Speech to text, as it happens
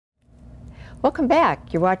Welcome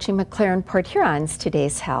back. You're watching McLaren Port Huron's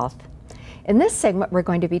Today's Health. In this segment, we're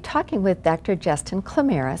going to be talking with Dr. Justin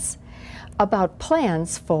Klamerus about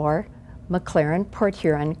plans for McLaren Port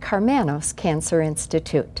Huron Karmanos Cancer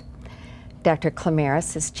Institute. Dr.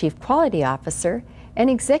 Klamerus is Chief Quality Officer and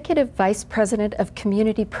Executive Vice President of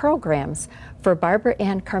Community Programs for Barbara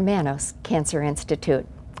Ann Karmanos Cancer Institute.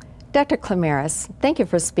 Dr. Klamerus, thank you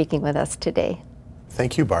for speaking with us today.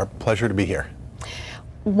 Thank you, Barb. Pleasure to be here.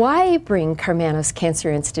 Why bring Karmanos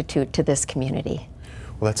Cancer Institute to this community?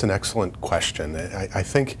 Well, that's an excellent question. I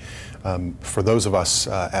think for those of us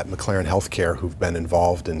at McLaren Healthcare who've been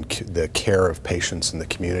involved in the care of patients in the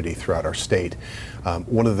community throughout our state,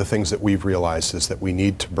 one of the things that we've realized is that we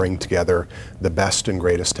need to bring together the best and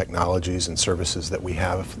greatest technologies and services that we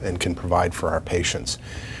have and can provide for our patients.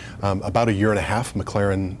 About a year and a half,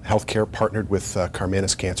 McLaren Healthcare partnered with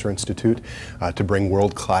Karmanos Cancer Institute to bring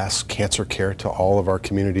world-class cancer care to all of our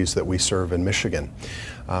communities that we serve in Michigan.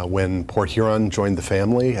 When Port Huron joined the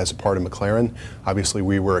family as a part of McLaren, obviously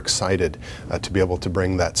we were excited to be able to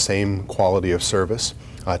bring that same quality of service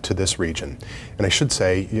to this region. And I should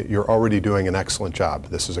say, you're already doing an excellent job.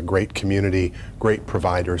 This is a great community, great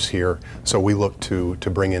providers here, so we look to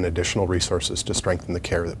bring in additional resources to strengthen the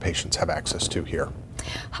care that patients have access to here.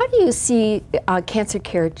 How do you see cancer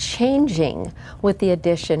care changing with the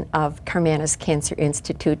addition of Karmanos Cancer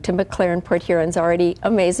Institute to McLaren Port Huron's already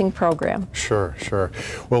amazing program? Sure.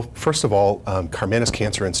 Well, first of all, Karmanos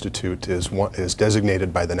Cancer Institute is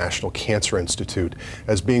designated by the National Cancer Institute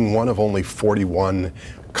as being one of only 41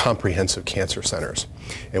 comprehensive cancer centers,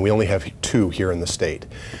 and we only have 2 here in the state.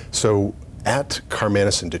 So at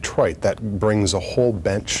Karmanos in Detroit, that brings a whole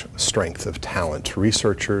bench strength of talent,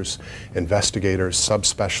 researchers, investigators,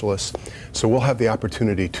 subspecialists. So we'll have the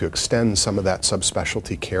opportunity to extend some of that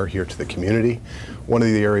subspecialty care here to the community. One of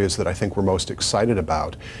the areas that I think we're most excited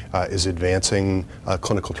about is advancing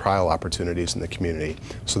clinical trial opportunities in the community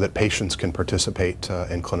so that patients can participate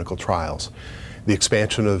in clinical trials. The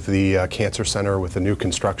expansion of the Cancer Center with the new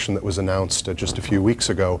construction that was announced just a few weeks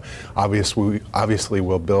ago obviously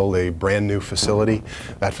will build a brand new facility.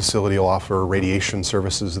 That facility will offer radiation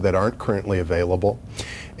services that aren't currently available.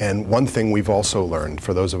 And one thing we've also learned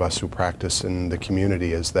for those of us who practice in the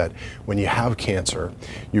community is that when you have cancer,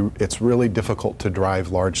 it's really difficult to drive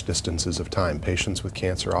large distances of time. Patients with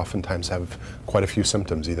cancer oftentimes have quite a few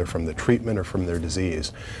symptoms, either from the treatment or from their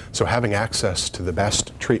disease. So having access to the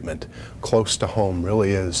best treatment close to home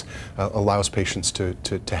really allows patients to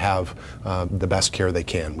have the best care they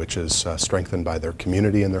can, which is strengthened by their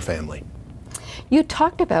community and their family. You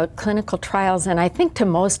talked about clinical trials, and I think to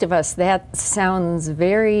most of us that sounds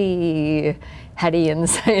very heady and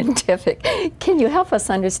scientific. Can you help us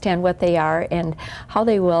understand what they are and how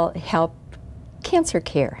they will help cancer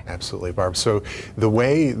care? Absolutely, Barb. So the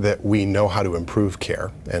way that we know how to improve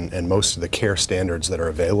care, and most of the care standards that are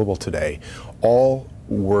available today, all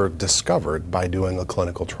were discovered by doing a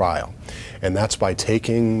clinical trial. And that's by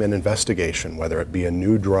taking an investigation, whether it be a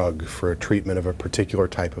new drug for a treatment of a particular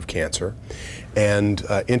type of cancer, and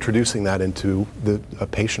introducing that into a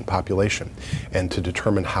patient population and to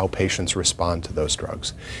determine how patients respond to those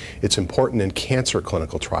drugs. It's important in cancer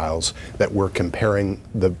clinical trials that we're comparing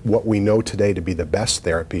what we know today to be the best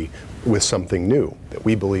therapy with something new that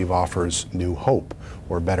we believe offers new hope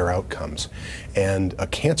or better outcomes. And a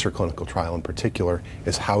cancer clinical trial in particular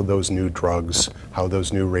is how those new drugs, how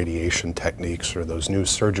those new radiation techniques or those new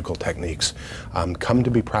surgical techniques come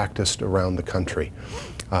to be practiced around the country.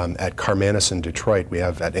 At Karmanos in Detroit, we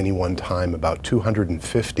have at any one time about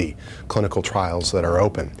 250 clinical trials that are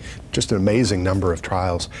open. Just an amazing number of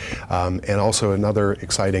trials. And also another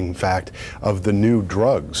exciting fact, of the new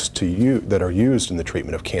drugs that are used in the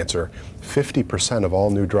treatment of cancer, 50% of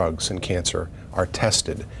all new drugs in cancer are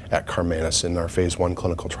tested at Karmanos in our phase 1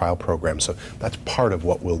 clinical trial program. So that's part of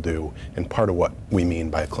what we'll do and part of what we mean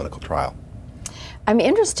by a clinical trial. I'm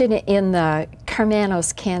interested in the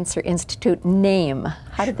Karmanos Cancer Institute name.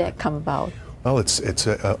 How did that come about? Well, it's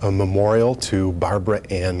a memorial to Barbara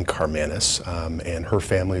Ann Karmanos, and her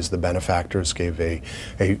family as the benefactors gave a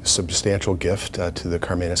substantial gift to the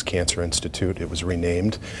Karmanos Cancer Institute. It was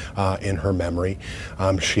renamed in her memory.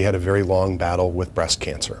 She had a very long battle with breast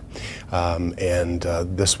cancer, and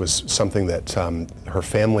this was something that her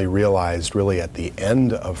family realized really at the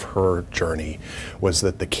end of her journey was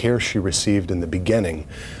that the care she received in the beginning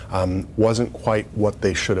wasn't quite what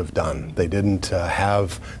they should have done. They didn't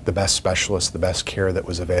have the best specialists the best care that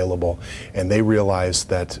was available, and they realized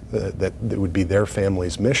that that it would be their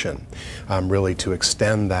family's mission, really, to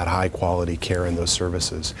extend that high-quality care and those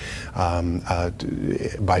services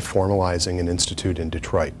by formalizing an institute in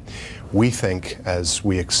Detroit. We think, as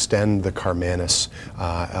we extend the Karmanos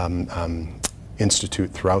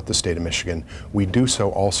Institute throughout the state of Michigan, we do so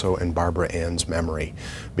also in Barbara Ann's memory,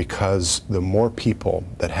 because the more people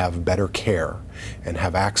that have better care and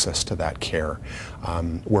have access to that care,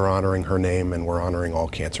 we're honoring her name and we're honoring all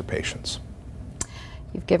cancer patients.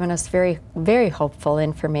 You've given us very, very hopeful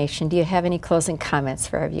information. Do you have any closing comments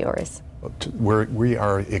for our viewers?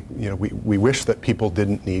 We wish that people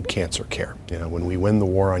didn't need cancer care. When we win the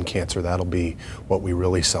war on cancer, that'll be what we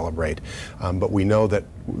really celebrate. But we know that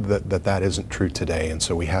that isn't true today, and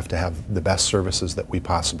so we have to have the best services that we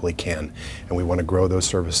possibly can. And we want to grow those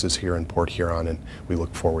services here in Port Huron, and we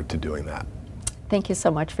look forward to doing that. Thank you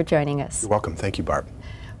so much for joining us. You're welcome. Thank you, Barb.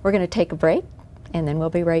 We're going to take a break, and then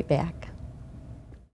we'll be right back.